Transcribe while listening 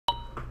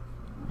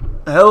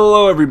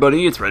Hello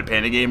everybody, it's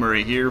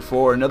RedPandaGamer here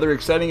for another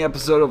exciting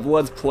episode of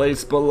Let's Play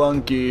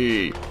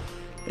Spelunky.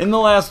 In the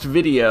last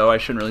video, I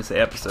shouldn't really say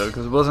episode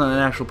because it wasn't an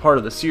actual part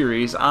of the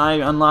series, I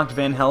unlocked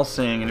Van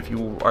Helsing, and if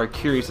you are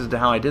curious as to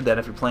how I did that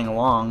if you're playing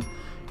along,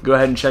 go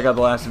ahead and check out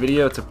the last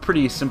video. It's a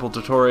pretty simple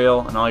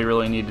tutorial, and all you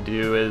really need to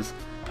do is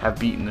have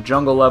beaten the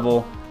jungle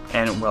level,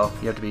 and well,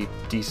 you have to be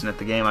decent at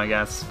the game I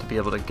guess to be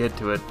able to get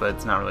to it, but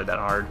it's not really that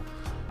hard.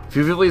 If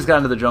you've at least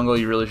gotten to the jungle,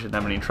 you really shouldn't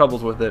have any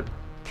troubles with it.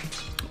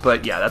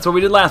 But yeah, that's what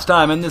we did last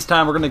time, and this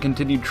time we're going to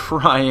continue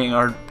trying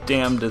our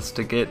damnedest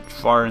to get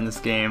far in this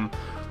game.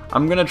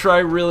 I'm going to try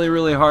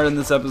really hard in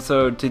this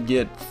episode to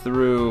get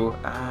through.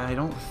 I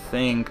don't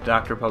think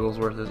Dr.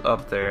 Pugglesworth is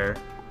up there,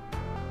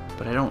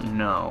 but I don't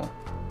know.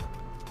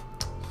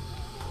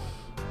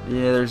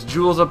 Yeah, there's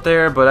jewels up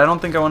there, but I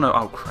don't think I want to...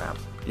 Oh, crap.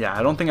 Yeah,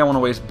 I don't think I want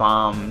to waste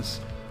bombs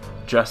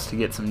just to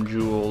get some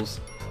jewels.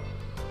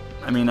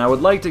 I mean, I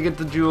would like to get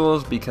the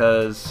jewels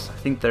because I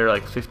think they're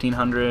like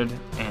 1,500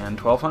 and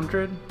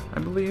 1,200, I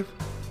believe.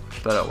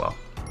 But oh well.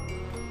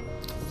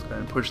 Let's go ahead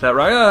and push that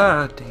right.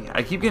 Ah, dang it.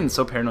 I keep getting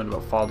so paranoid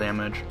about fall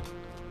damage.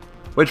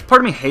 Which,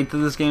 part of me hates that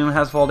this game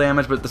has fall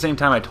damage, but at the same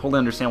time I totally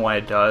understand why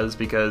it does,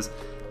 because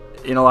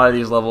in a lot of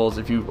these levels,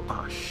 if you...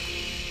 Oh,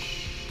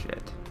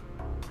 shit.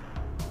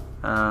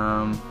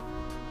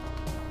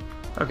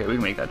 Okay, we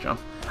can make that jump.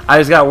 I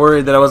just got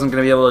worried that I wasn't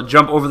going to be able to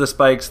jump over the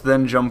spikes,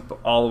 then jump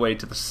all the way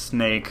to the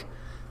snake.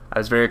 I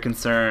was very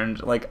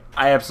concerned. Like,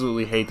 I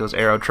absolutely hate those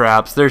arrow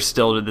traps. They're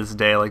still to this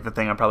day like the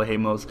thing I probably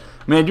hate most.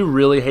 I mean, I do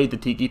really hate the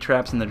tiki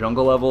traps in the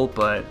jungle level,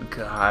 but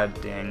god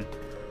dang.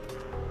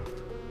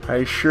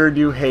 I sure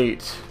do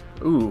hate.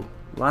 Ooh,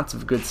 lots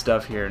of good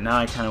stuff here. Now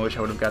I kind of wish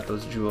I would have got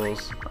those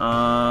jewels.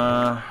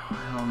 I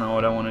don't know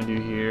what I want to do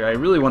here. I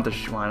really want the...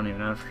 Well, I don't even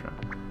know.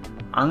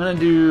 I'm going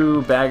to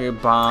do bag of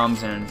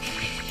bombs and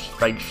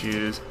spike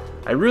shoes.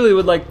 I really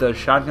would like the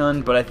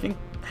shotgun, but I think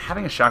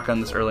having a shotgun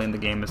this early in the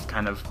game is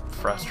kind of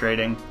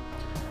frustrating.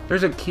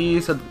 There's a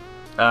key so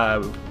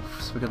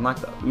we can unlock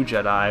the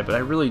Jedi, but I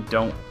really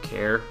don't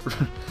care.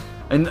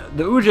 And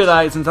the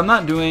Jedi, since I'm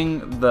not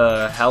doing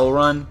the Hell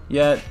run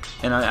yet,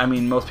 and I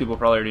mean most people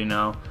probably already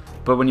know,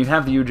 but when you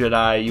have the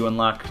Jedi, you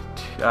unlock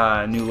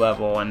a new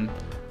level, and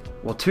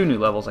well, 2 new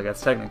levels I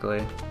guess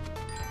technically.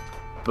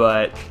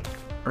 But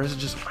or is it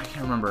just... I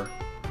can't remember.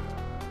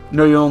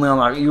 No, you only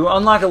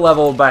unlock a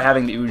level by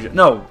having the Jedi.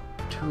 No,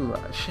 2.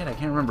 Shit, I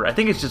can't remember. I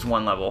think it's just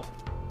 1 level,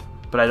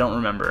 but I don't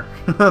remember.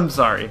 I'm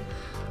sorry.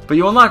 But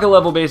you unlock a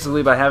level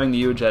basically by having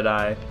the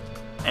Jedi,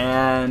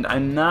 and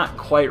I'm not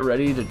quite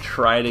ready to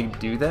try to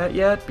do that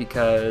yet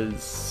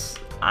because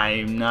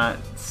I'm not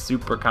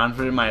super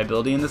confident in my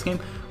ability in this game.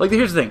 Like,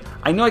 here's the thing.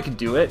 I know I could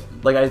do it.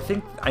 Like,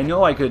 I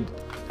know I could,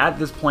 at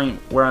this point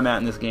where I'm at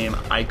in this game,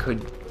 I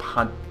could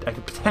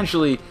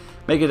potentially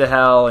make it to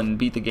hell and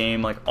beat the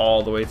game like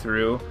all the way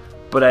through,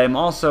 but I'm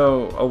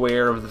also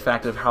aware of the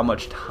fact of how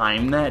much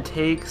time that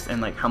takes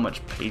and like how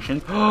much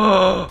patience.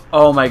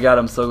 Oh my god,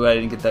 I'm so glad I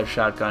didn't get that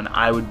shotgun.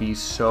 I would be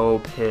so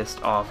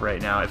pissed off right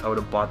now if I would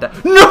have bought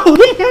that. No!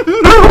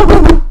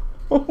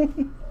 No!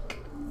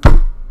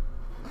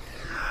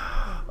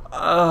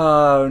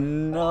 Oh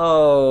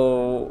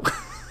no.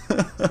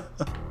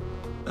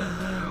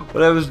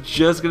 What I was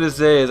just gonna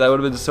say is I would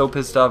have been so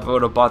pissed off if I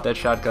would have bought that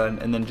shotgun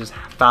and then just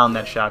found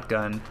that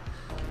shotgun.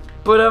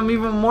 But I'm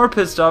even more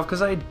pissed off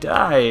because I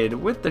died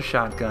with the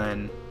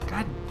shotgun.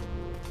 God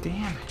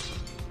damn it.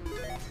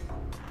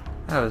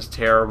 That was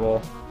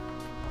terrible.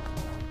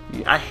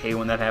 I hate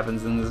when that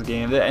happens in this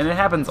game, and it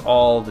happens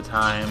all the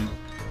time.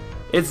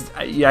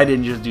 Yeah, I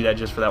didn't just do that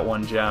just for that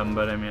one gem,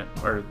 but I mean,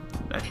 or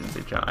I shouldn't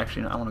say gem.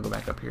 Actually, no, I want to go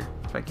back up here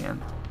if I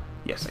can.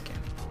 Yes, I can.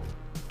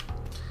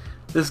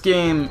 This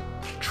game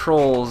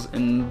trolls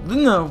and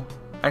no.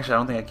 Actually, I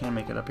don't think I can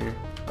make it up here.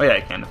 Oh yeah,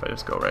 I can if I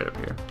just go right up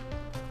here.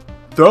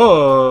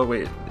 Duh!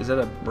 Wait, is that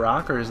a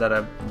rock or is that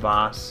a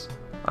vase?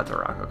 Oh, that's a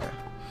rock, okay.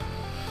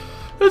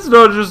 It's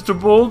not just a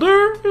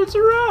boulder, it's a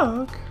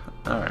rock.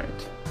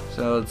 Alright,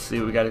 so let's see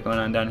what we got going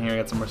on down here. We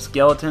got some more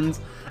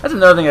skeletons. That's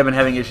another thing I've been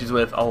having issues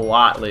with a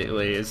lot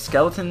lately, is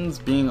skeletons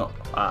being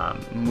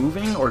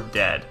moving or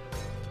dead.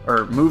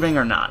 Or moving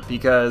or not,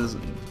 because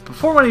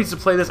before when I used to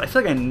play this, I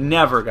feel like I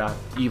never got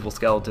evil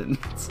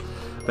skeletons.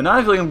 But now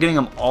I feel like I'm getting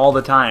them all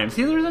the time.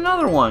 See, there's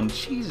another one.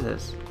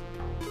 Jesus.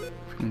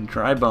 Freaking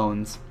dry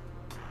bones.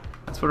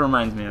 That's what it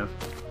reminds me of.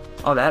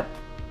 Oh, that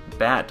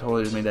bat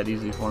totally just made that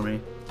easy for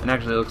me. And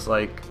actually looks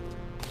like...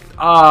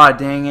 Ah,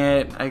 dang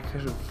it. I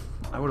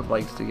would have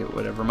liked to get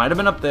whatever. Might have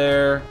been up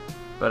there,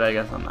 but I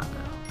guess I'm not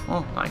now.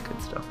 Well, I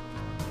could still.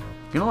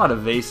 Getting a lot of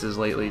vases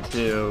lately,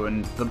 too.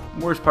 And the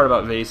worst part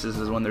about vases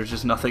is when there's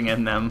just nothing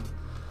in them.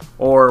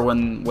 Or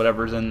when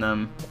whatever's in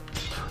them...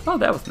 Oh,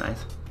 that was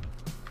nice.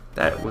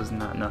 That was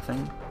not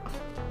nothing.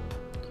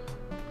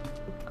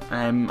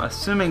 I'm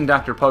assuming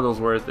Dr.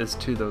 Pugglesworth is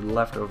to the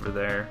left over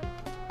there.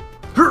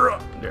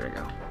 There we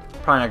go.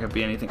 Probably not gonna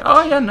be anything.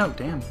 Oh yeah, no,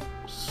 damn.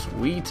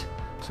 Sweet.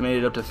 So made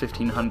it up to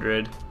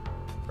 1,500.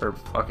 Or,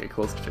 okay,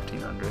 close to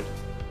 1,500.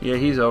 Yeah,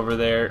 he's over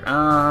there. Do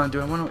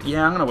I want to...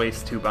 Yeah, I'm gonna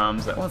waste 2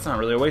 bombs. Well, it's not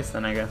really a waste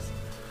then, I guess.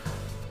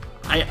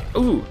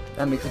 Ooh,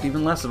 that makes it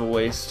even less of a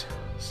waste.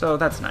 So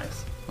that's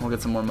nice. We'll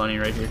get some more money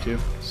right here too.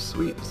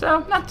 Sweet.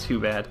 So not too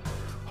bad.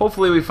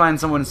 Hopefully we find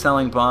someone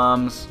selling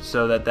bombs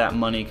so that that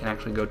money can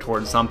actually go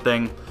towards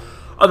something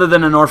other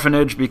than an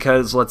orphanage,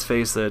 because let's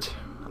face it,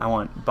 I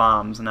want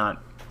bombs,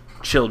 not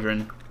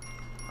children.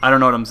 I don't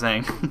know what I'm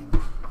saying.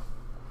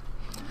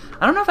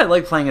 I don't know if I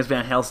like playing as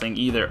Van Helsing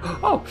either.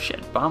 Oh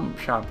shit, bomb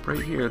shop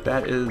right here.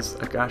 That is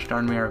a gosh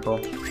darn miracle.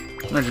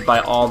 I'm gonna just buy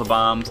all the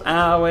bombs.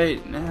 Oh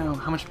wait, no,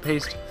 how much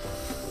paste?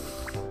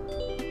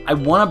 I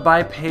want to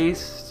buy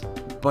paste,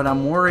 but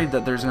I'm worried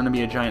that there's gonna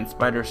be a giant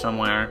spider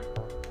somewhere.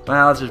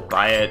 Well, let's just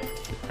buy it.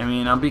 I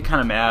mean, I'll be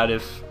kind of mad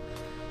if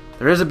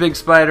there is a big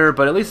spider,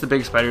 but at least the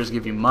big spiders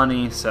give you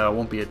money, so it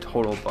won't be a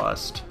total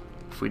bust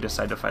if we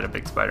decide to fight a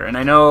big spider. And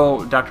I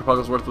know Dr.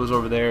 Pugglesworth was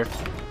over there,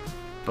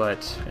 but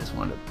I just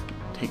wanted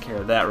to take care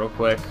of that real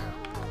quick.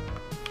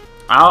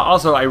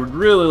 Also, I would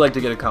really like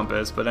to get a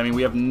compass, but I mean,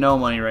 we have no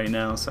money right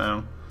now,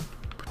 so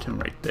put him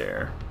right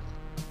there.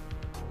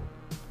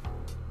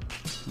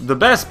 The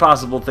best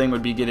possible thing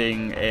would be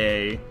getting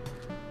a...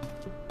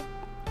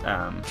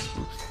 oops.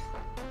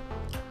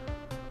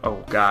 Oh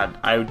god,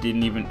 I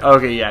didn't even...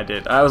 Okay, yeah, I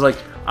did. I was like,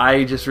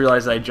 I just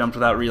realized I jumped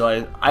without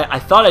realizing... I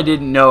thought I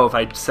didn't know if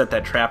I set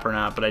that trap or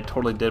not, but I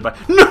totally did.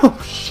 No,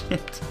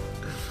 shit.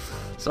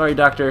 Sorry,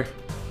 Doctor.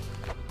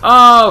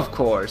 Oh, of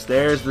course.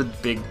 There's the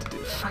big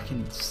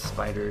fucking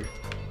spider.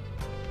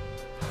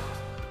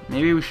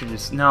 Maybe we should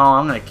just... No,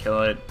 I'm gonna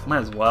kill it. Might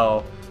as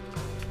well.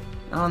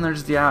 Oh, and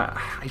there's the...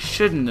 I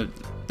shouldn't have...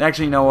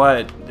 Actually, you know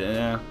what?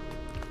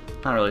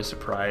 Not really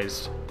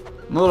surprised.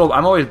 I'm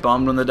always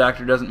bummed when the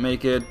Doctor doesn't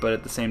make it, but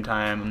at the same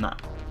time, I'm not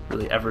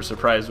really ever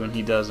surprised when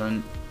he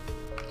doesn't.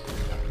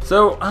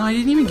 So, he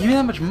didn't even give me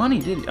that much money,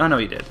 did he? Oh, no,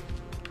 he did.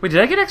 Wait,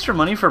 did I get extra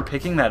money for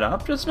picking that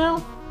up just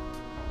now?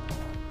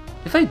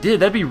 If I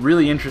did, that'd be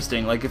really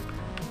interesting. Like, if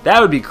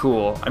that would be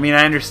cool. I mean,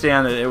 I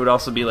understand that it would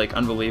also be, like,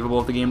 unbelievable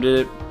if the game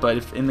did it, but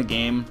if in the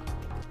game,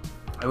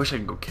 I wish I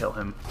could go kill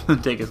him,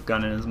 take his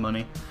gun and his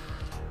money.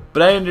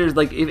 But I understand,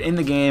 like, if in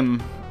the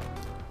game...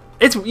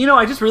 It's, you know,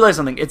 I just realized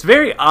something. It's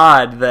very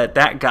odd that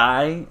that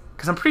guy,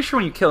 because I'm pretty sure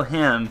when you kill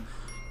him,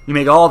 you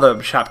make all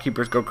the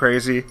shopkeepers go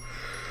crazy.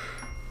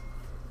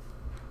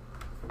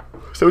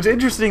 So it's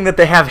interesting that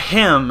they have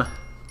him,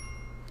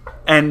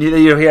 and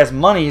you know he has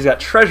money, he's got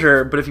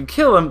treasure, but if you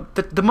kill him,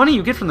 the money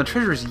you get from the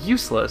treasure is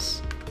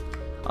useless.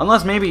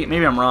 Unless maybe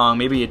I'm wrong.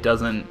 Maybe it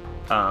doesn't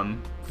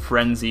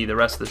frenzy the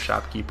rest of the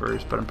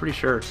shopkeepers, but I'm pretty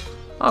sure.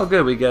 Oh,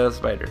 good, we got a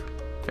spider.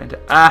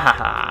 Fantastic. Ah ha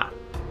ha!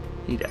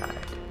 He died.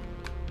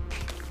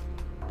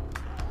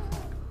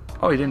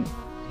 Oh, he didn't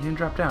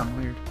drop down.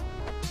 Weird.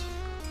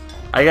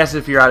 I guess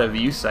if you're out of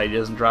view sight, he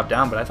doesn't drop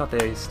down, but I thought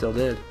they still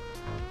did.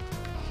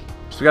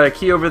 So we got a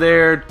key over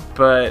there,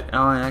 but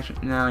oh, actually,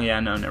 no, yeah,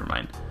 no, never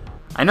mind.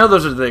 I know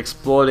those are the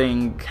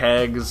exploding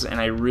kegs,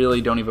 and I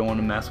really don't even want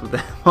to mess with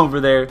them over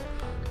there,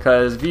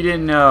 because if you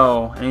didn't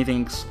know,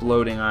 anything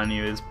exploding on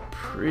you is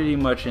pretty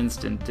much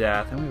instant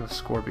death. And we have a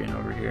scorpion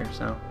over here,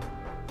 so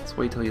let's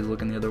wait till he's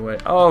looking the other way.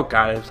 Oh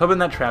god, I was hoping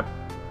that trap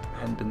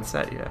hadn't been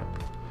set yet.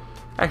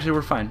 Actually,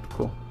 we're fine.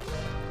 Cool.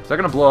 Is that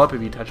gonna blow up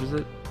if he touches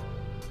it?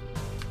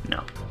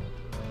 No.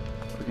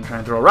 We can try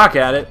and throw a rock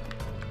at it.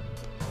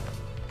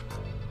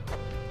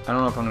 I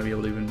don't know if I'm gonna be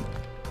able to even...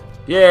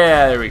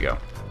 Yeah, there we go.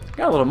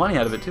 Got a little money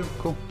out of it too.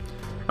 Cool.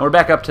 And we're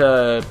back up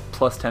to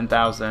plus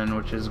 10,000,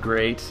 which is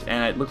great.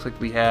 And it looks like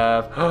we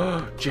have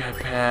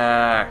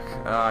jetpack.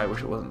 Oh, I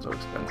wish it wasn't so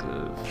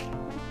expensive.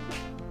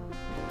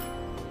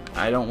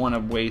 I don't want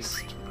to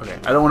waste. Okay,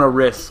 I don't want to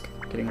risk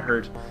getting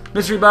hurt.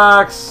 Mystery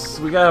box.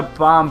 We got a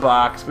bomb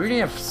box. We already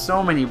have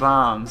so many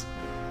bombs.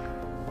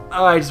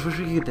 Oh, I just wish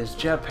we could get this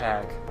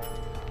jetpack.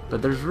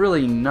 But there's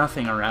really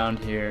nothing around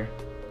here.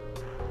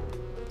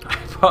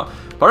 Part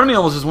of me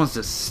almost just wants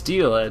to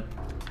steal it,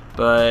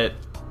 but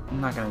I'm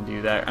not gonna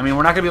do that. I mean,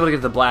 we're not gonna be able to get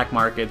to the black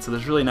market, so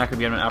there's really not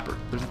gonna be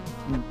there's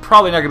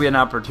probably not gonna be an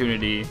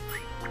opportunity.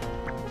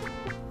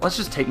 Let's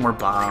just take more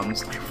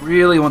bombs. I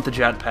really want the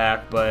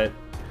jetpack, but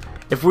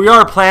if we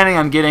are planning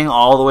on getting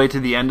all the way to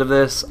the end of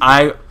this,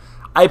 I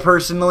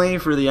personally,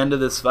 for the end of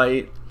this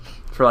fight,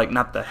 for like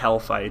not the hell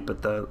fight,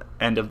 but the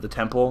end of the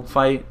temple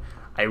fight,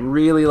 I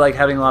really like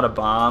having a lot of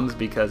bombs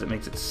because it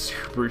makes it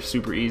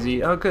super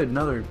easy. Oh good,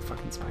 another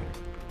fucking spider.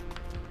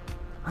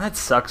 That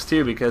sucks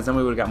too, because then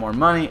we would have got more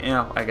money. You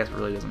know, I guess it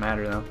really doesn't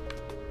matter though.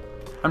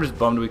 I'm just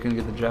bummed we couldn't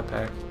get the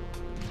jetpack.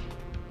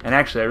 And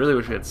actually, I really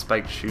wish we had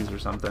spiked shoes or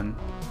something.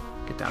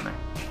 Get down there.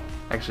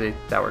 Actually,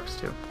 that works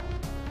too.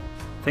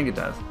 I think it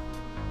does.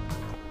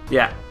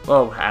 Yeah.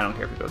 Well, I don't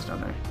care if it goes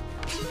down there.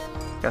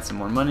 Got some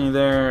more money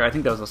there. I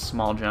think that was a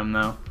small gem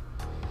though.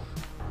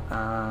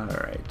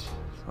 Alright.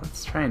 So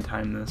let's try and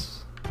time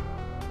this.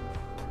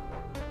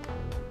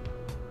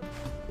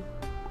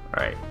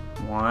 Alright.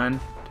 1,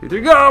 2,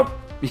 3, go!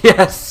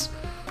 Yes!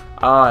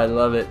 Oh, I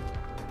love it.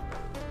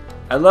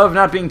 I love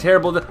not being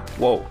terrible.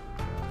 Whoa.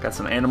 Got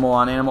some animal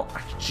on animal.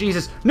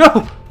 Jesus.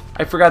 No!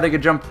 I forgot they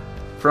could jump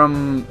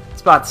from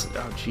spots.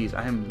 Oh, jeez.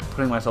 I am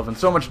putting myself in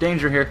so much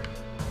danger here.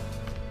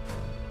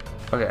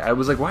 Okay, I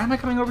was like, why am I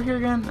coming over here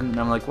again? And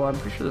I'm like, well, I'm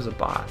pretty sure there's a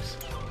box.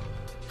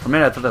 For a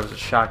minute, I thought that was a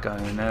shotgun,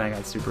 and then I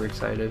got super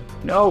excited.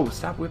 No,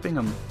 stop whipping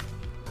them.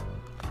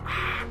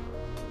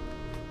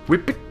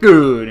 Whip it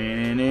good.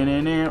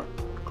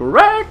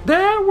 Correct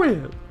that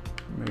whip.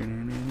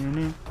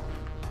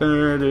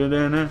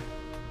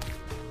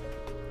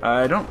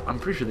 I'm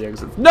pretty sure the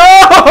exit.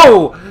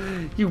 No!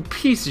 You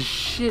piece of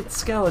shit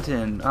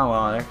skeleton. Oh,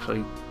 well,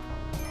 actually.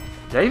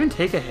 Did I even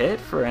take a hit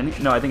for any?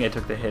 No, I think I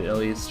took the hit at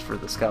least for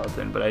the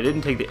skeleton, but I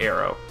didn't take the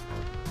arrow.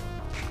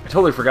 I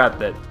totally forgot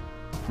that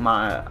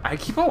I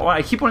keep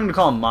wanting to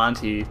call him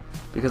Monty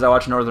because I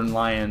watch Northern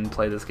Lion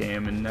play this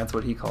game, and that's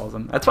what he calls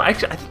him. That's what I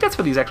think that's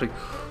what he's actually.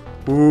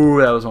 Ooh,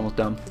 that was almost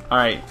dumb. All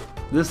right,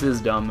 this is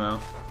dumb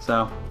though.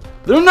 So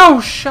there's no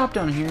shop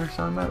down here.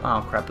 So I'm at,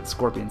 oh crap, it's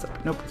scorpions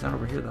up. Nope, he's not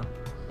over here though.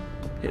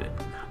 Hit it.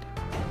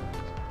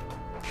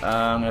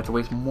 I'm gonna have to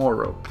waste more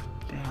rope.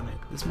 Damn it,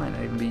 this might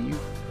not even be you.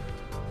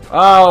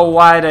 Oh,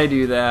 why'd I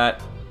do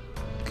that?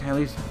 Can I at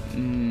least?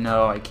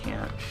 No, I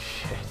can't.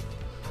 Shit.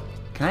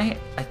 Can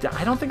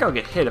I don't think I'll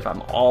get hit if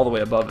I'm all the way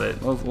above it.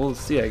 We'll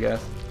see, I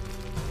guess.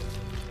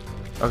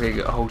 Okay,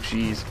 good. Oh,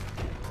 jeez.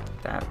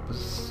 That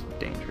was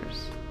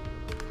dangerous.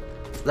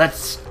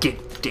 Let's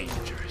get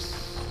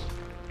dangerous.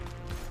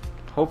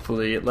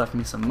 Hopefully it left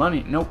me some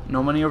money. Nope,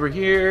 no money over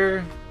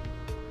here.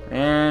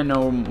 And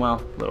no,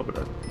 well, a little bit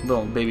of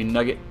little baby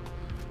nugget.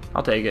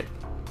 I'll take it.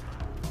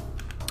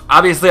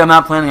 Obviously, I'm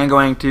not planning on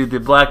going to the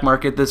black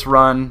market this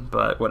run,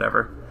 but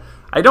whatever.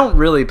 I don't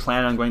really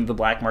plan on going to the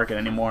black market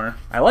anymore.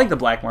 I like the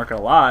black market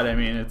a lot. I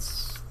mean,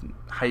 it's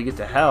how you get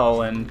to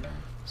hell, and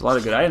there's a lot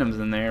of good items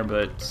in there,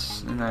 but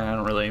I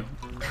don't really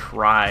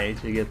try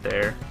to get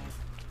there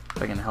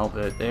if I can help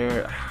it.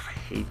 There, I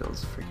hate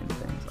those freaking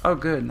things. Oh,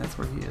 good, that's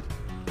where he is.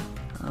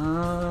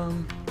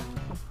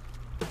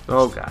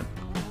 Oh, God.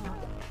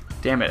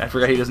 Damn it, I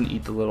forgot he doesn't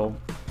eat the little...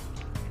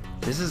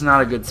 This is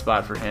not a good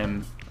spot for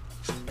him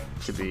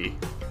to be.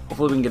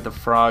 Hopefully we can get the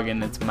frog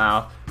in its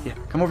mouth. Yeah,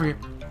 come over here.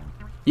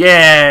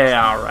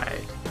 Yeah,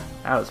 alright.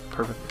 That was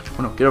perfect.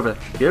 Oh no, get over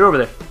there. Get over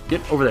there.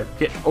 Get over there.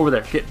 Get over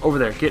there. Get over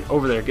there. Get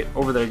over there. Get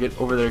over there.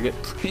 Get over there.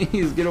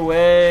 Please get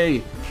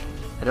away.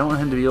 I don't want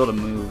him to be able to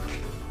move.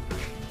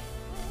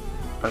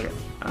 Okay.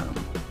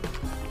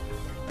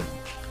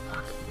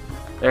 Fuck.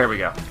 There we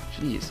go.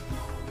 Jeez.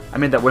 I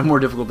made that way more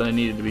difficult than it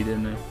needed to be,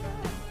 didn't I?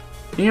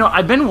 You know,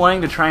 I've been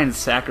wanting to try and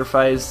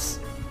sacrifice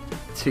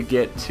to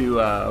get to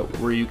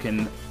where you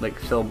can like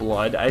fill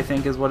blood, I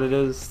think is what it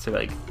is, to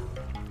like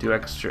do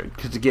extra,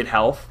 to get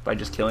health by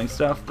just killing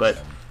stuff, but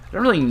I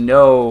don't really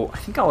know. I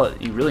think all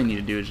you really need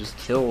to do is just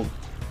kill.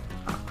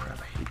 Oh crap,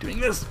 I hate doing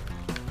this.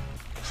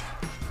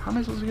 How am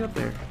I supposed to get up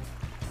there?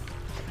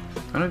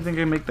 I don't think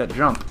I can make that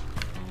jump.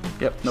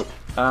 Yep, nope.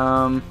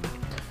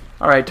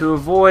 Alright, to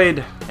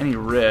avoid any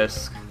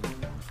risk.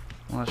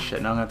 Oh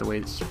shit, now I'm gonna have to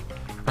waste.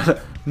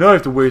 Now I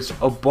have to waste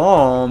a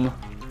bomb.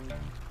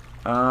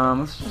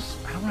 Let's just,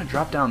 I don't want to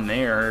drop down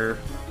there.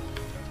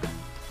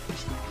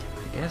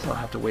 I guess I'll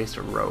have to waste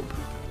a rope,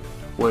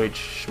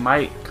 which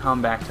might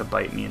come back to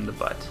bite me in the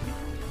butt.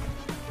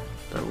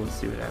 But we'll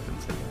see what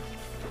happens, I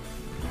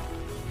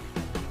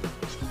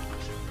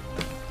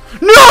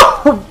guess.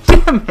 No!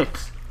 Damn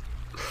it!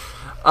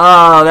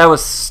 Oh, that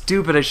was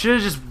stupid. I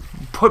should have just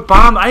put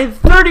bomb. I had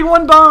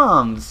 31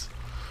 bombs!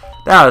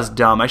 That was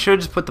dumb. I should have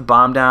just put the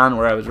bomb down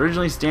where I was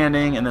originally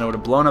standing, and then it would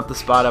have blown up the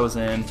spot I was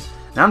in.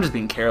 Now I'm just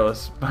being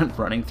careless,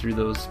 running through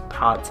those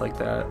pots like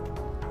that.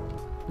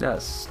 That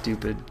was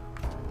stupid.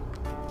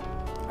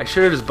 I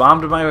should have just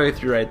bombed my way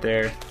through right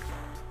there.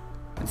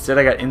 Instead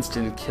I got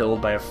instant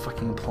killed by a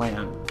fucking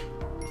plant.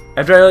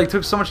 After I like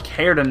took so much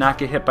care to not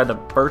get hit by the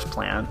first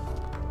plant.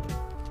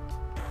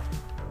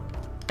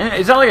 And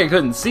it's not like I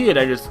couldn't see it,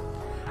 I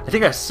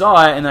think I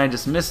saw it and then I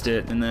just missed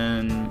it, and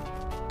then...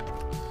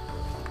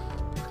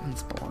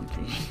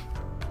 Spelunky.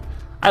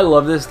 I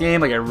love this game,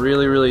 like I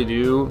really, really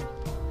do.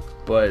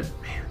 But,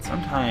 man,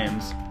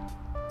 sometimes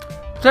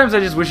I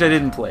just wish I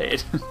didn't play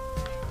it.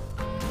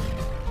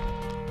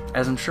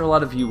 As I'm sure a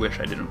lot of you wish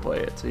I didn't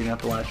play it, so you don't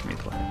have to watch me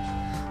play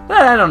it.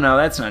 But I don't know,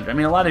 that's not... I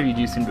mean, a lot of you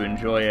do seem to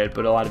enjoy it,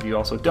 but a lot of you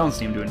also don't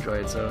seem to enjoy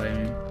it, so, I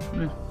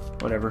mean,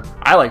 whatever.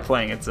 I like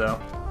playing it,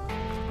 so...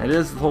 It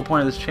is the whole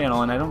point of this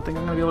channel, and I don't think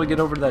I'm going to be able to get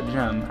over to that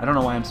gem. I don't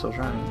know why I'm still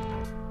trying.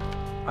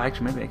 Well,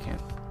 actually, maybe I can.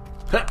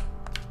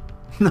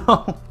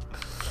 No!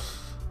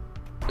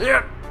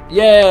 Yeah!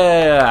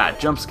 Yeah!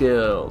 Jump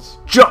skills!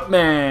 Jump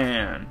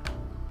man!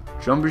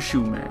 Jumper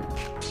shoe man.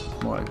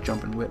 More like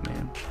jumping whip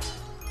man.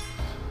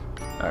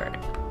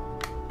 Alright.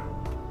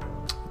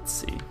 Let's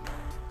see.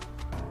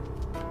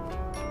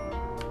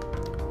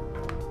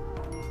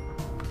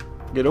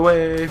 Get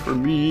away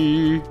from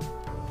me!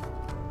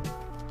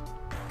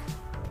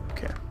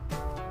 Okay.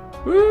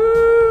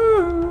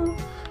 Woo!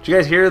 Did you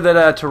guys hear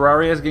that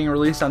Terraria is getting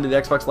released onto the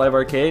Xbox Live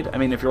Arcade? I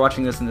mean, if you're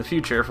watching this in the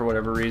future, for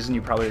whatever reason,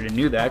 you probably already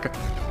knew that.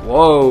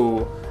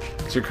 Whoa!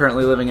 Because you're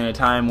currently living in a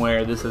time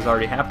where this has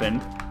already happened.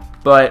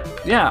 But,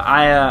 yeah,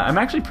 I'm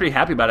actually pretty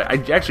happy about it.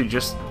 I actually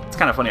just... It's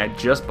kind of funny, I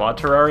just bought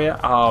Terraria.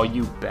 Oh,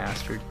 you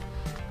bastard.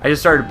 I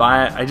just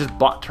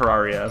bought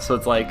Terraria, so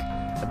it's like...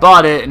 I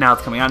bought it, and now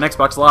it's coming out on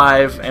Xbox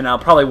Live, and I'll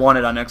probably want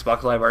it on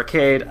Xbox Live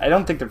Arcade. I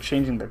don't think they're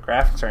changing the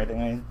graphics or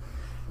anything.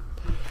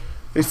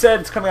 They said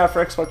it's coming out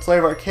for Xbox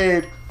Live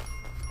Arcade,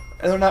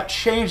 and they're not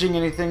changing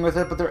anything with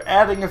it, but they're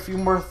adding a few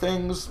more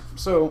things,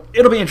 so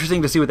it'll be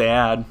interesting to see what they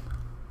add.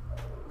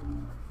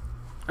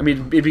 I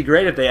mean, it'd be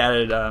great if they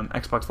added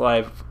Xbox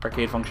Live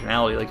Arcade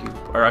functionality,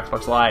 or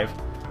Xbox Live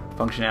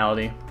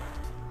functionality,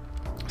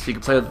 so you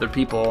can play with other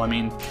people. I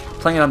mean,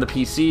 playing it on the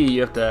PC,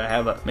 you have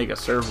to make a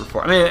server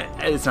for it. I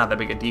mean, it's not that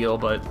big a deal,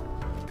 but you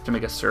have to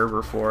make a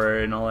server for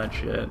it and all that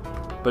shit.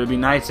 But it'd be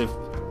nice if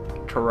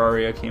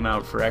Terraria came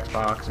out for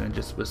Xbox and it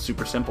just was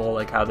super simple,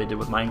 like how they did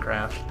with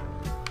Minecraft.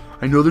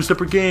 I know they're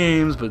separate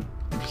games, but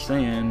I'm just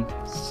saying,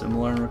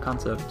 similar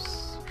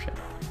concepts. Shit.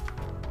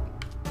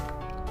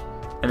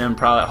 And then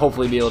probably,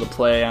 hopefully, be able to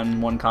play on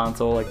one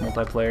console, like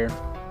multiplayer,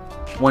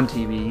 one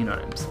TV. You know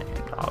what I'm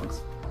saying, dogs.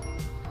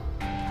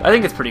 I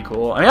think it's pretty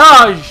cool. I mean,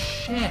 oh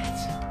shit!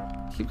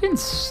 Keep getting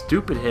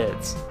stupid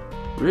hits,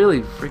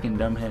 really freaking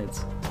dumb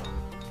hits,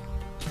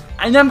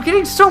 and I'm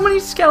getting so many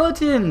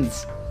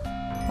skeletons.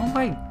 Oh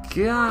my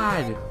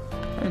god!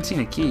 I haven't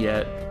seen a key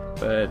yet,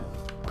 but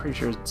pretty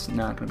sure it's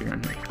not gonna be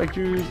around here.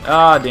 Specters.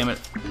 Ah, damn it!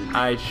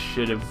 I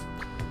should have.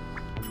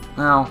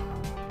 Well,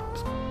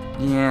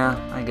 yeah,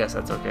 I guess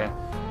that's okay.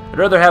 I'd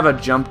rather have a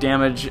jump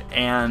damage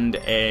and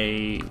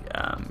a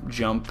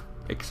jump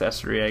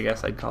accessory, I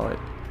guess I'd call it.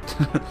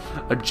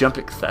 A jump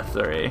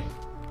accessory.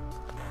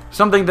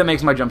 Something that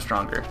makes my jump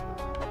stronger.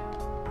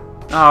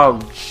 Oh,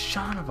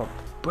 son of a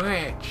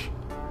bitch.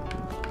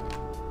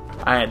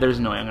 There's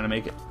no way I'm gonna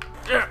make it.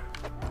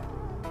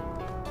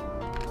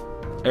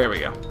 There we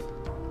go.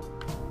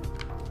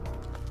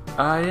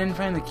 I didn't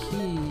find the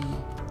key.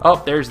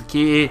 Oh, there's the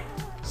key.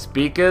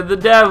 Speak of the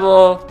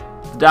devil.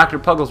 Dr.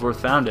 Pugglesworth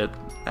found it.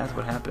 That's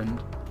what happened.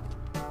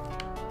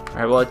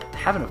 Alright, well, I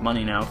have enough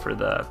money now for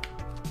the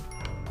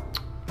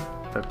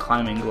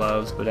climbing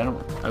gloves, but I don't.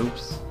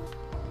 Oops.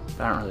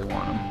 I don't really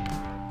want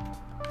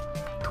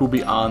them, to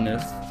be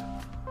honest.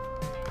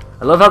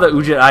 I love how the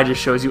Udjat Eye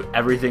just shows you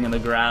everything in the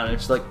ground.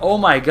 It's like, oh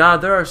my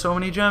god, there are so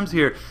many gems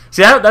here.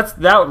 See,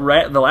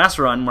 the last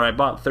run where I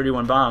bought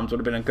 31 bombs would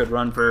have been a good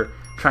run for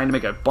trying to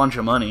make a bunch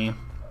of money.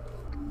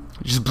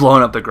 Just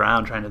blowing up the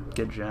ground trying to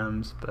get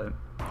gems, but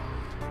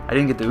I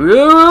didn't get the.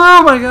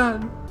 Oh my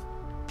god!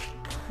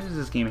 Why does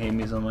this game hate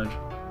me so much?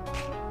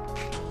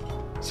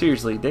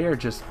 Seriously, they are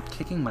just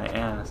kicking my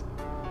ass.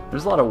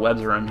 There's a lot of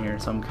webs around here,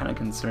 so I'm kind of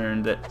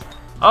concerned that.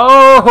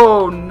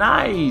 Oh,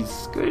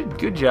 nice!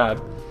 Good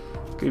job.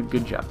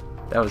 Good job.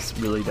 That was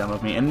really dumb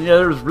of me. And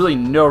there was really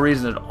no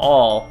reason at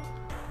all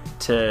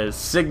to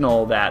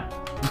signal that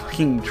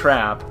fucking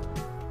trap.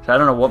 So I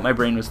don't know what my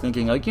brain was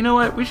thinking. Like, you know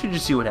what? We should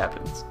just see what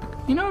happens.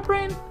 Like, you know what,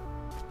 brain?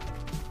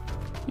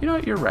 You know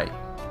what? You're right.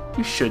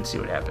 You should see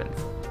what happens.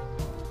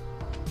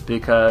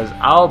 Because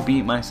I'll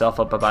beat myself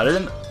up about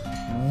it. And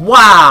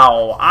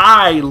wow!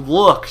 I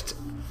looked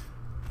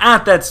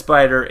at that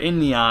spider in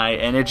the eye,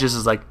 and it just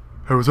is like,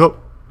 hey, what's up?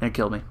 And it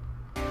killed me.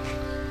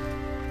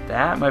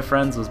 That, my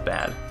friends, was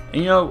bad.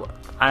 And you know,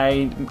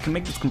 I can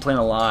make this complaint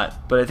a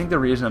lot, but I think the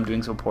reason I'm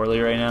doing so poorly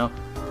right now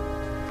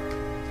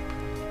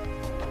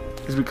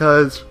is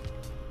because,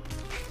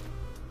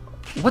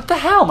 what the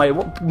hell? My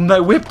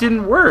whip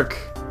didn't work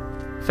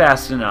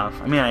fast enough.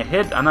 I mean,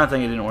 I'm not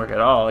saying it didn't work at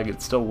all. Like,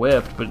 it still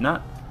whipped, but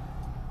not.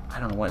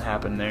 I don't know what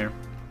happened there.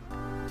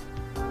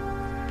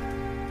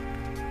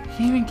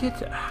 Can't even get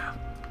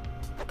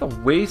to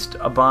waste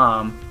a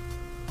bomb.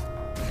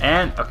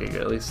 And okay,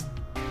 good, at least.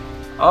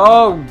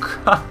 Oh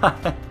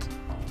god,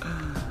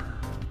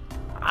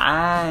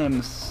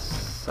 I'm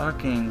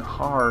sucking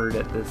hard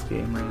at this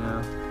game right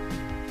now.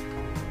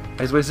 I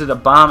just wasted a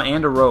bomb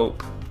and a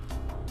rope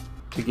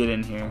to get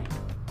in here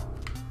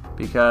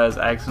because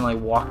I accidentally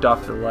walked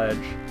off the ledge.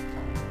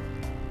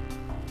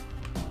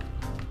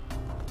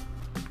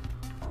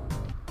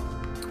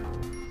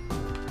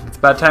 It's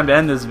about time to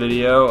end this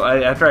video.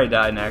 After I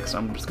die next,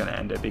 I'm just gonna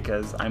end it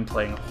because I'm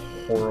playing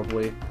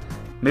horribly.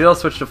 Maybe I'll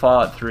switch to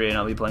Fallout 3 and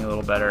I'll be playing a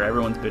little better.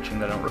 Everyone's bitching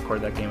that I don't record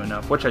that game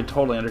enough, which I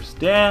totally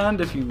understand.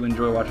 If you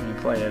enjoy watching me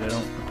play it, I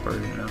don't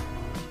record, you know.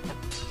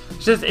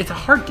 It's a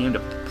hard game to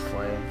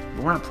play,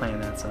 but we're not playing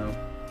that, so.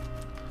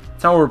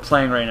 It's not what we're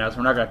playing right now, so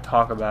we're not going to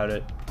talk about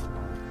it.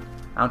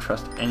 I don't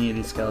trust any of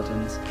these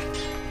skeletons.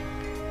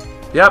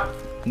 Yep,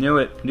 knew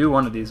it. Knew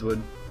one of these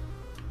would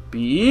be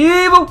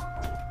evil.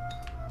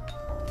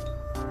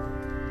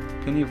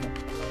 Evil.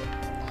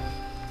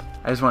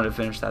 I just wanted to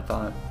finish that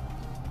thought.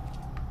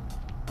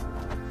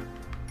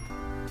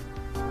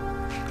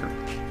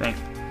 Thanks.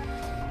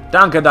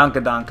 Danka,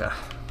 danka, danka.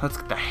 Let's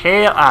get the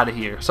hell out of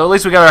here. So at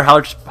least we got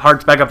our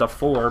hearts back up to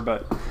 4,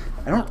 but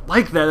I don't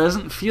like that. It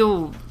doesn't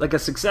feel like a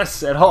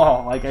success at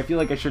all. Like, I feel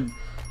like I should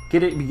be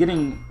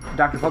getting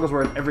Dr.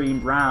 Pugglesworth every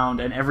round,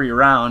 and every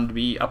round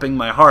be upping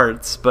my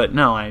hearts, but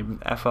no, I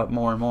F up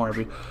more and more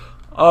every...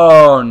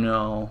 Oh,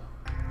 no.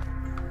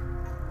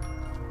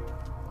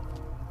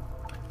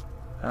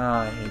 Oh,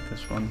 I hate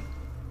this one.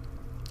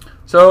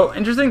 So,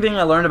 interesting thing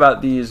I learned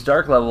about these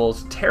dark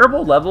levels,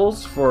 terrible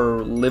levels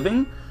for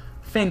living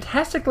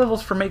fantastic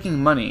levels for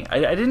making money.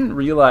 I didn't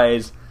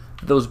realize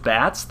those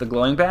bats, the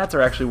glowing bats,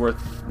 are actually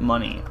worth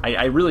money.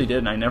 I really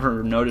didn't. I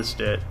never noticed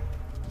it.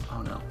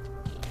 Oh no.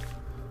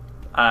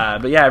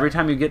 But yeah, every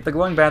time you get the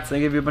glowing bats, they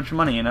give you a bunch of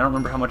money, and I don't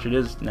remember how much it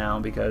is now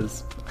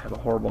because I have a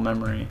horrible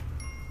memory.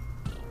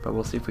 But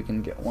we'll see if we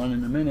can get one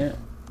in a minute.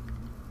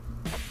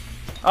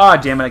 Oh,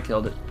 damn it, I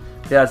killed it.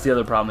 Yeah, that's the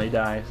other problem. They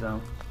die, so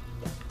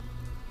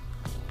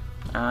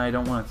I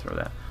don't want to throw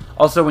that.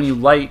 Also, when you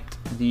light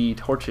the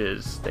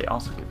torches, they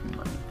also give you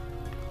money,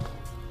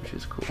 which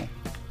is cool.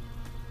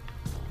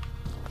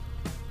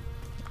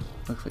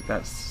 Looks like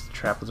that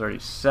trap was already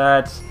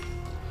set.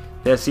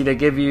 Yeah, see, they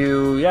give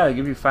you, they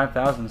give you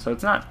 5,000, so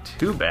it's not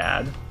too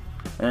bad.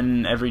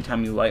 And every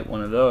time you light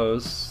one of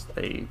those,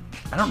 I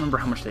don't remember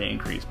how much they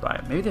increase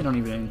by. Maybe they don't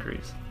even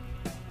increase.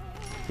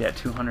 Yeah,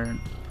 200.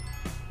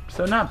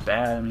 So not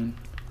bad. I mean,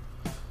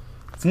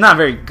 it's not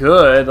very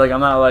good. Like, I'm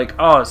not like,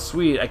 oh,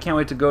 sweet, I can't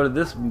wait to go to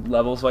this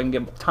level so I can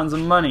get tons of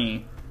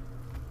money.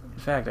 In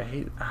fact, I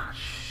hate,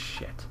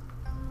 shit.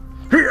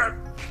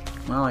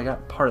 Well, I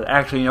got part of it.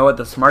 Actually, you know what?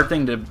 The smart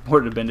thing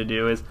would have been to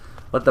do is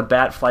let the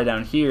bat fly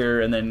down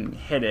here and then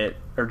hit it,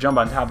 or jump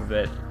on top of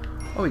it.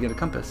 Oh, we get a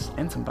compass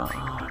and some bombs.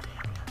 Oh,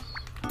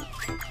 damn,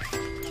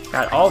 yes.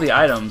 Got all the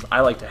items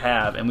I like to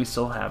have, and we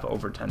still have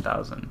over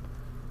 10,000.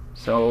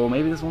 So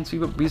maybe this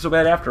won't be so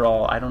bad after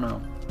all. I don't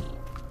know.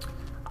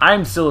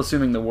 I'm still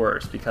assuming the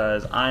worst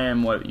because I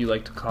am what people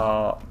like to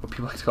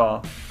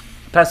call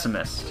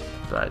pessimist.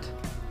 But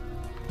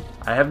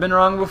I have been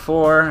wrong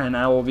before, and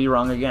I will be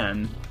wrong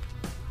again.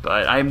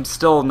 But I'm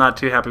still not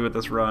too happy with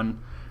this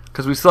run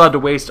because we still had to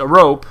waste a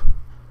rope.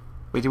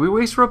 Wait, did we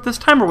waste rope this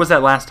time, or was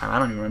that last time? I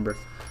don't even remember.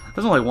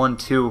 There's only 1,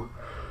 2.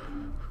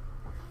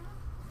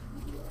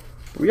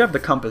 We have the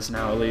compass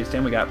now, at least,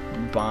 and we got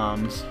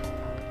bombs.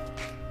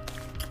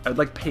 I would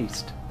like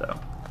paste, though.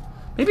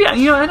 Maybe, I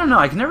don't know.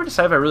 I can never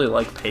decide if I really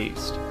like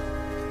paste.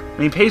 I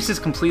mean, paste is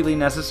completely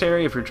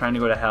necessary if you're trying to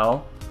go to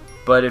hell.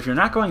 But if you're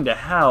not going to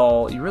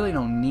hell, you really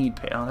don't need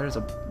paste. Oh, there's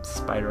a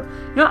spider.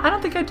 I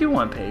don't think I do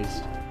want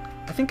paste.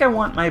 I think I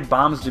want my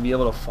bombs to be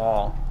able to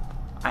fall.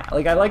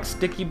 I like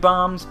sticky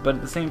bombs, but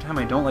at the same time,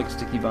 I don't like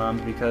sticky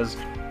bombs because...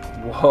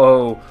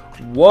 Whoa.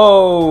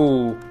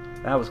 Whoa!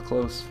 That was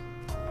close.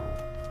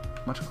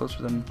 Much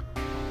closer than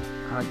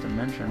I like to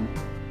mention.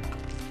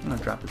 I'm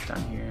gonna drop this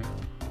down here.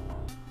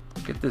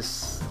 Get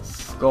this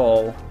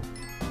skull.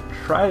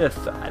 Try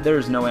to...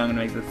 There's no way I'm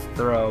gonna make this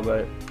throw,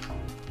 but...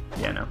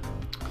 Yeah, no.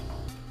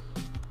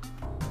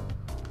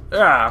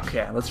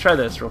 Okay, let's try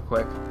this real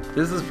quick.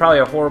 This is probably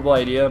a horrible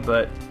idea,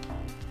 but...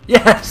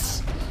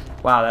 Yes!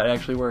 Wow, that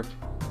actually worked.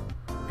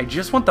 I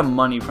just want the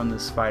money from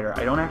this spider.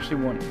 I don't actually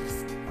want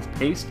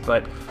paste,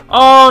 but...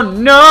 Oh,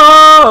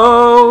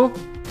 no!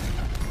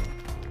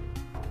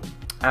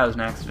 That was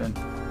an accident.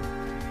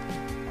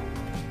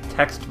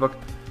 Textbook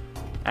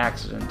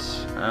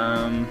accident.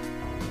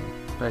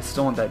 But I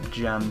still want that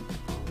gem.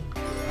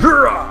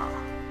 Hurrah!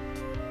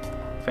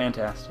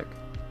 Fantastic.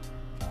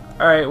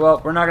 Alright,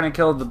 well, we're not going to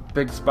kill the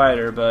big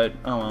spider, but...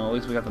 Oh, well, at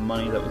least we got the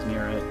money that was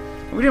near it.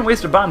 And we didn't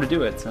waste a bomb to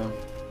do it, so...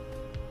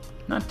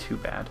 Not too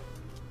bad.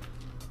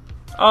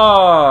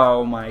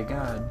 Oh my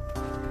god.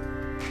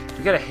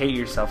 You gotta hate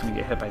yourself when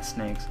you get hit by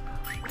snakes.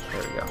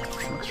 There we go.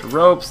 Some extra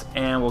ropes,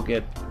 and we'll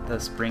get the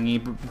springy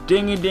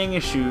dingy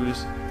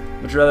shoes.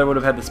 Much rather would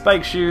have had the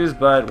spike shoes,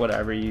 but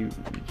whatever. You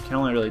can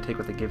only really take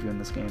what they give you in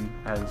this game,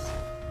 as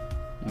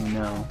you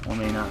know, or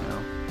may not know.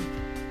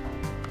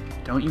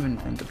 Don't even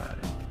think about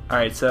it.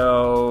 Alright,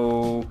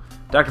 so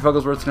Dr.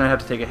 Pugglesworth's gonna have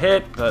to take a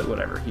hit, but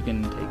whatever. He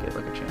can take it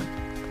like a champ.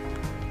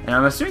 And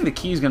I'm assuming the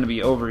key's gonna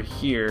be over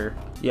here.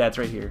 Yeah, it's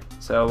right here.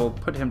 So we'll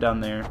put him down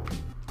there.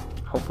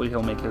 Hopefully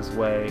he'll make his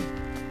way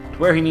to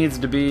where he needs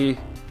to be.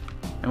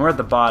 And we're at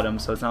the bottom,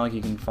 so it's not like he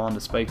can fall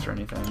into spikes or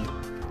anything.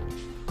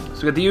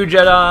 So we got the U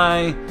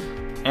Jedi.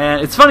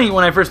 And it's funny,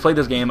 when I first played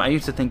this game, I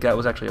used to think that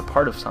was actually a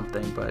part of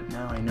something, but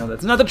now I know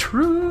that's not the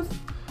truth.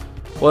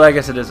 Well, I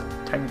guess it is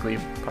technically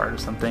part of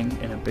something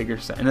in a bigger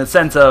sense. In the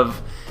sense of,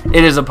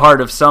 it is a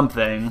part of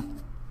something.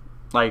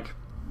 Like,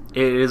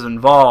 it is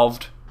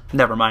involved.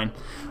 Never mind.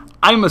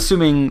 I'm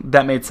assuming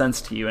that made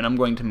sense to you, and I'm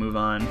going to move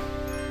on.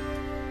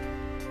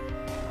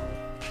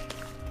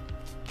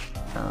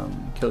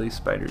 Kill these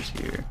spiders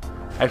here.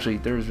 Actually,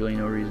 there's really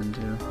no reason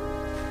to.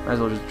 Might as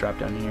well just drop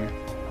down here.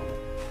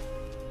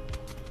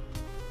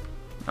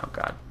 Oh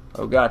god.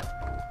 Oh god.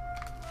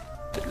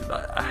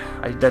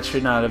 That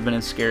should not have been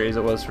as scary as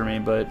it was for me,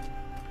 but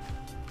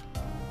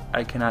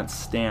I cannot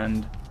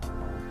stand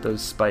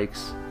those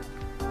spikes.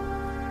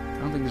 I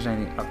don't think there's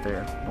anything up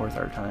there worth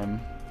our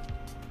time.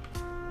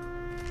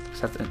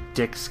 Except a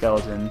dick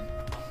skeleton.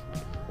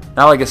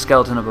 Not like a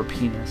skeleton of a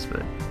penis,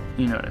 but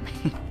you know what I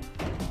mean.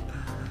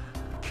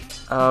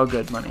 Oh,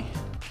 good money.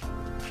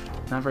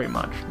 Not very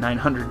much.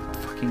 $900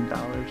 fucking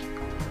dollars.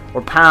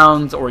 Or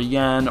pounds, or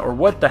yen, or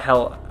what the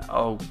hell.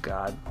 Oh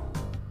god.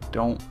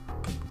 Don't.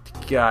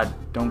 God,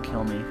 don't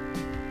kill me.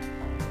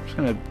 I'm just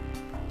gonna.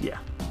 Yeah.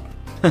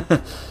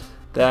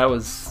 That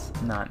was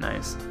not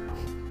nice.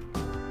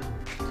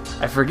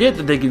 I forget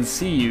that they can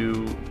see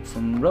you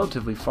from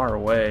relatively far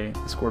away.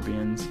 The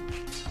scorpions.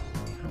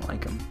 I don't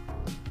like them.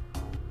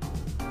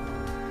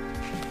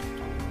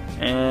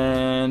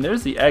 And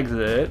there's the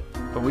exit,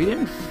 but we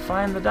didn't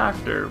find the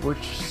doctor,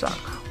 which sucks.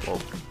 Whoa.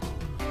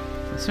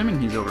 Assuming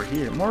he's over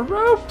here. More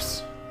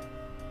ropes!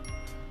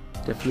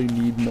 Definitely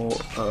need more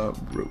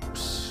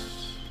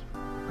ropes.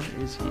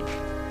 Where is he?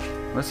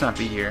 Must not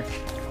be here.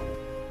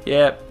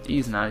 Yep,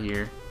 he's not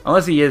here.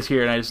 Unless he is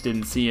here and I just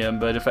didn't see him,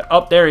 but if I...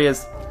 Oh, there he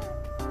is!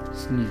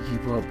 Sneaky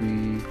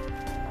puppy.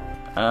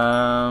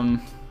 I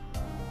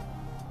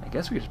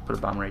guess we could just put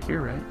a bomb right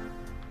here, right?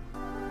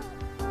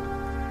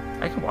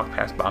 I can walk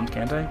past bombs,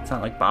 can't I? It's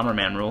not like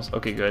Bomberman rules.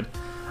 Okay, good.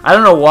 I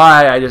don't know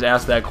why I just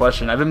asked that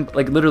question. I've been,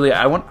 like, literally,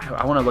 I want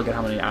to look at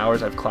how many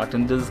hours I've clocked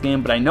into this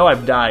game, but I know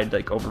I've died,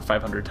 like, over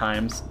 500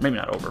 times. Maybe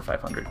not over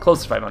 500.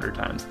 Close to 500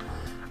 times.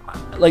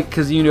 Like,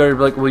 because you know, you're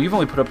like, well, you've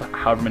only put up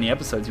however many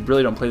episodes. You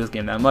really don't play this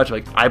game that much.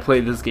 Like, I play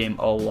this game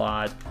a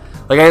lot.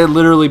 Like, I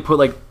literally put,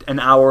 like, an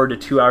hour to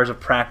 2 hours of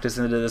practice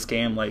into this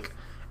game, like,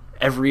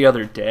 every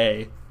other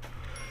day.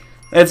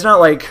 And it's not,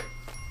 like,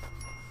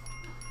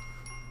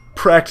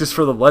 practice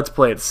for the Let's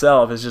Play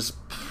itself. It's just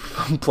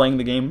playing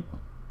the game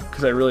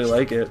because I really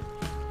like it.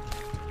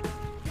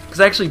 Because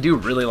I actually do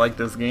really like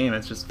this game.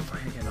 It's just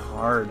fucking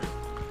hard.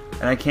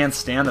 And I can't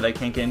stand that I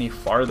can't get any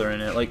farther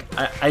in it. Like,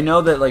 I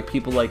know that, like,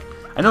 people, like...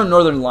 I know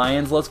Northern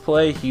Lions Let's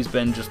Play. He's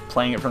been just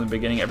playing it from the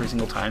beginning every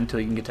single time until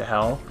he can get to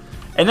hell.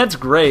 And that's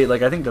great.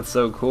 Like, I think that's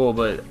so cool,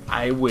 but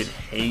I would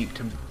hate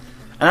to...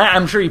 And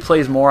I'm sure he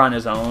plays more on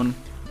his own,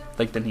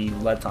 like, than he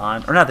lets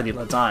on. Or not that he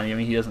lets on. I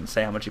mean, he doesn't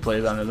say how much he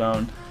plays on his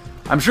own.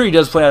 I'm sure he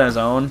does play on his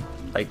own,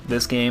 like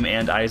this game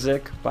and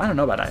Isaac. But I don't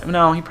know about Isaac.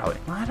 No, he probably...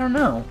 I don't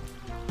know.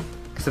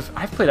 Because if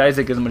I've played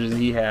Isaac as much as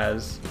he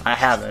has... I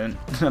haven't.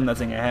 I'm not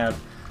saying I have.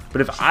 But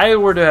if I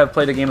were to have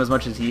played a game as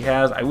much as he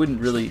has, I wouldn't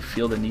really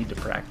feel the need to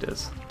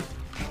practice.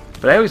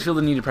 But I always feel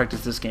the need to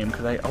practice this game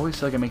because I always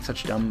feel like I make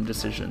such dumb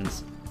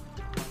decisions.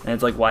 And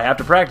it's like, well, I have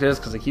to practice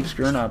because I keep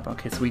screwing up.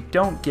 Okay, so we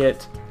don't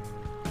get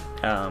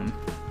Dr.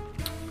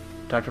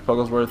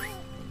 Pugglesworth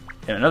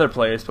in another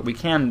place, but we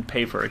can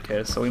pay for a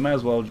kiss, so we might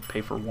as well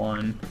pay for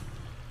one.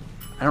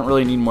 I don't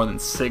really need more than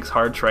 6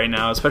 hearts right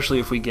now, especially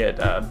if we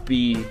get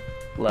B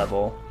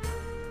level,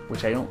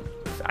 which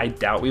I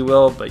doubt we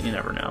will, but you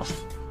never know.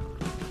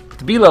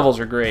 The B levels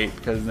are great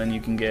because then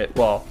you can get,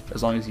 well,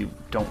 as long as you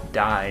don't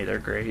die, they're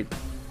great.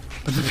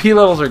 But the B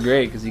levels are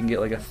great because you can get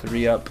like a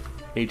 3-up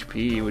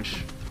HP, which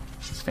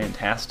is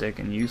fantastic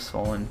and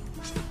useful and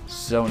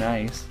so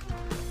nice.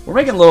 We're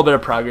making a little bit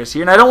of progress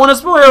here, and I don't want to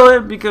spoil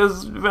it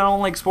because I don't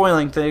like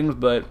spoiling things,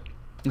 but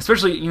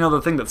especially, you know,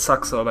 the thing that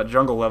sucks though about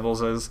jungle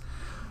levels is,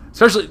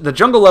 especially the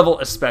jungle level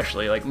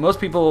especially, like most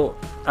people,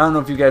 I don't know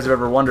if you guys have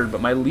ever wondered, but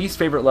my least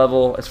favorite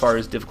level as far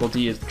as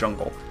difficulty is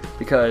jungle,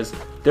 because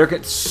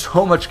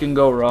so much can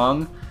go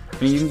wrong.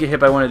 I mean, you can get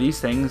hit by one of these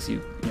things, you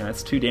know,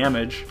 that's 2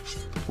 damage,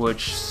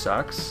 which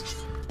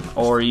sucks.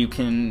 Or you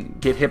can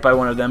get hit by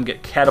one of them,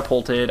 get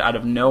catapulted out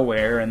of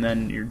nowhere, and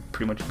then you're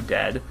pretty much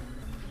dead.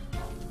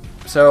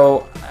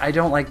 So I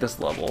don't like this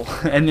level.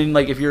 And then,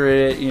 like, if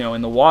you're, you know,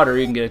 in the water,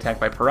 you can get attacked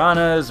by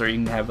piranhas, or you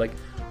can have like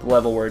the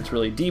level where it's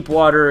really deep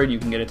water, and you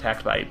can get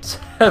attacked by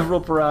several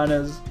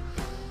piranhas.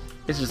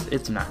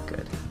 It's not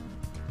good.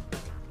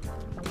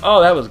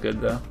 Oh, that was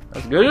good though. That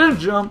was good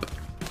jump.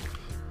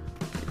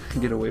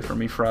 Get away from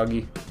me,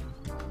 Froggy.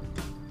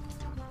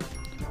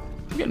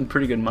 I'm getting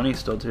pretty good money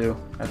still too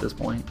at this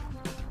point.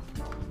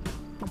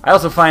 I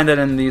also find that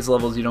in these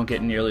levels you don't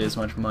get nearly as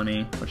much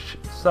money, which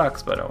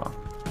sucks, but oh well.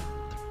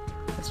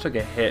 I just took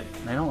a hit,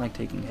 and I don't like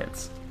taking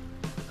hits.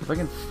 If I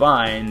can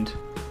find...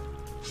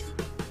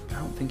 I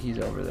don't think he's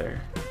over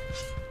there.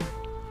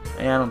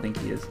 Yeah, I don't think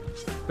he is.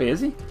 Wait, is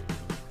he?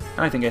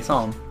 I think I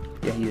saw him.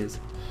 Yeah, he is.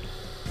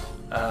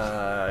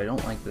 I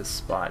don't like this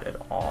spot at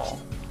all.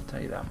 I'll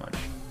tell you that much.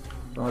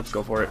 Well, let's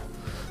go for it.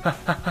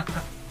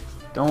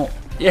 Don't.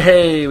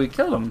 Yay, we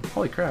killed him.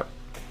 Holy crap.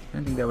 I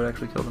didn't think that would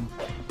actually kill him.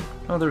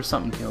 Oh, there was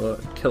something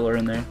killer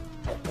in there.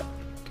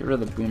 Get rid of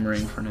the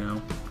boomerang for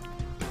now.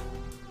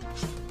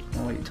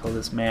 I'll wait until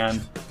this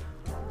man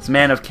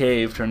of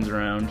cave turns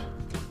around.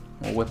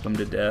 We'll whip him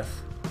to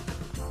death.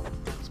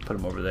 Let's put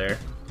him over there.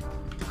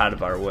 Out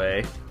of our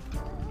way.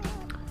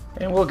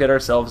 And we'll get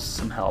ourselves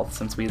some health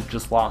since we've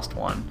just lost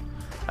one.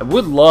 I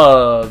would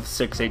love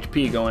 6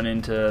 HP going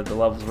into the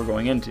levels we're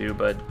going into,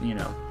 but, you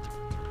know,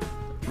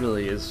 it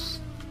really is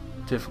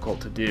difficult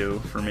to do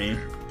for me.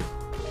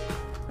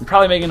 I'm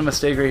probably making a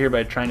mistake right here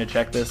by trying to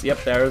check this.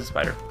 Yep, there's a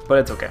spider. But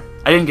it's okay.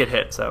 I didn't get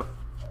hit, so.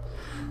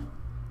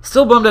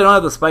 Still bummed I don't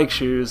have the spike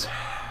shoes.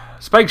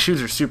 Spike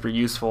shoes are super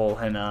useful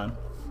in the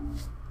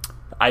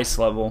ice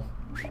level.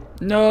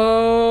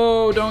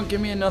 No, don't give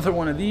me another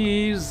one of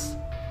these.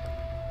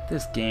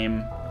 This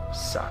game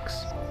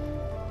sucks.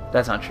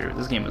 That's not true.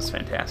 This game was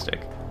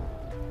fantastic.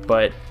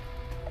 But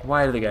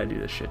why do they gotta do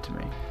this shit to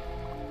me?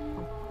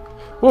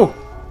 Whoa!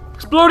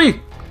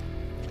 Explodey!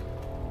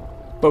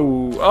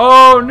 Boo!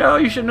 Oh no,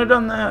 you shouldn't have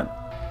done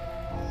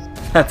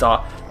that. That's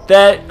all.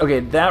 Okay,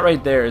 that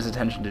right there is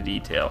attention to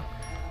detail.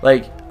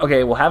 Like,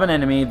 okay, we'll have an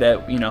enemy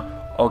that, you know,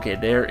 Okay,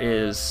 there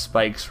is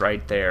spikes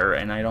right there,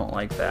 and I don't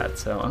like that,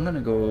 so I'm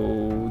gonna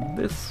go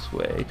this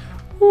way.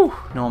 Whew,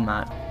 no I'm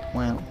not.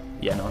 Well,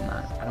 yeah, no I'm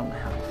not. I don't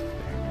have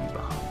very many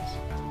bombs.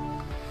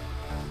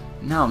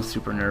 Now I'm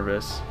super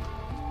nervous.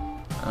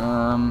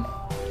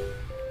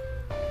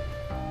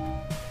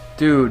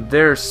 Dude,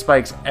 there's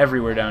spikes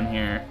everywhere down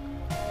here.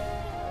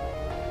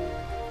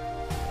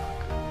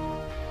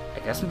 I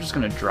guess I'm just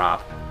gonna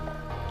drop.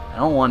 I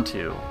don't want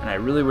to, and I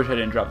really wish I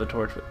didn't drop the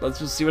torch, but let's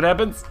just see what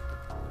happens.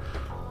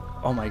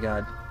 Oh my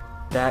god.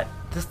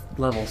 This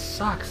level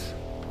sucks.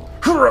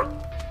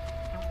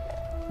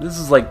 This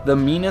is like the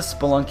meanest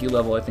Spelunky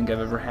level I think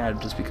I've ever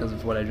had just because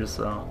of what I just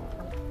saw.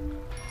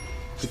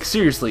 Like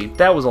seriously,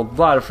 that was a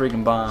lot of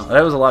freaking bombs.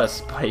 That was a lot of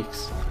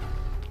spikes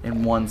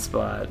in one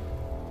spot.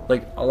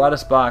 Like a lot of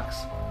spikes.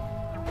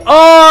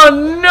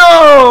 Oh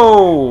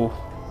no!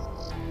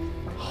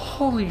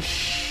 Holy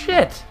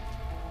shit!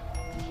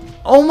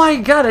 Oh my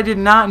god, I did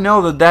not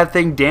know that that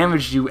thing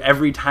damaged you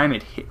every time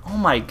it hit. Oh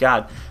my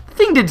god. The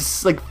thing did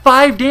like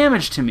 5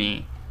 damage to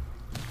me.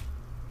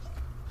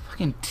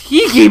 Fucking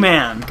Tiki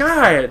Man!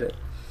 God!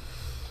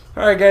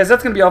 Alright guys,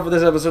 that's going to be all for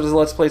this episode of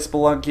Let's Play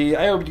Spelunky.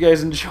 I hope you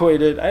guys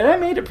enjoyed it. I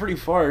made it pretty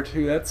far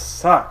too, that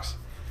sucks.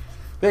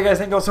 But hey guys,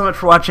 thank you all so much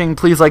for watching.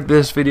 Please like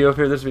this video if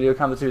you heard this video,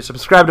 comment this video,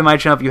 subscribe to my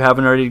channel if you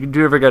haven't already.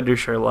 Do ever gotta do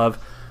share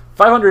love.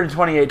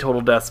 528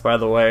 total deaths by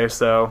the way,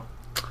 so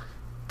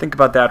think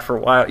about that for a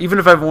while. Even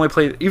if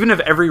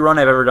every run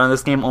I've ever done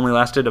this game only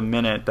lasted a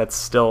minute, that's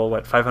still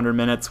what, 500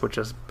 minutes, which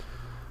is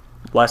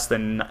less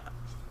than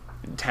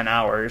 10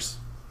 hours.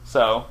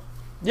 So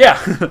yeah.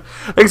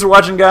 Thanks for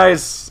watching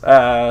guys.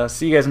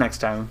 See you guys next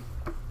time.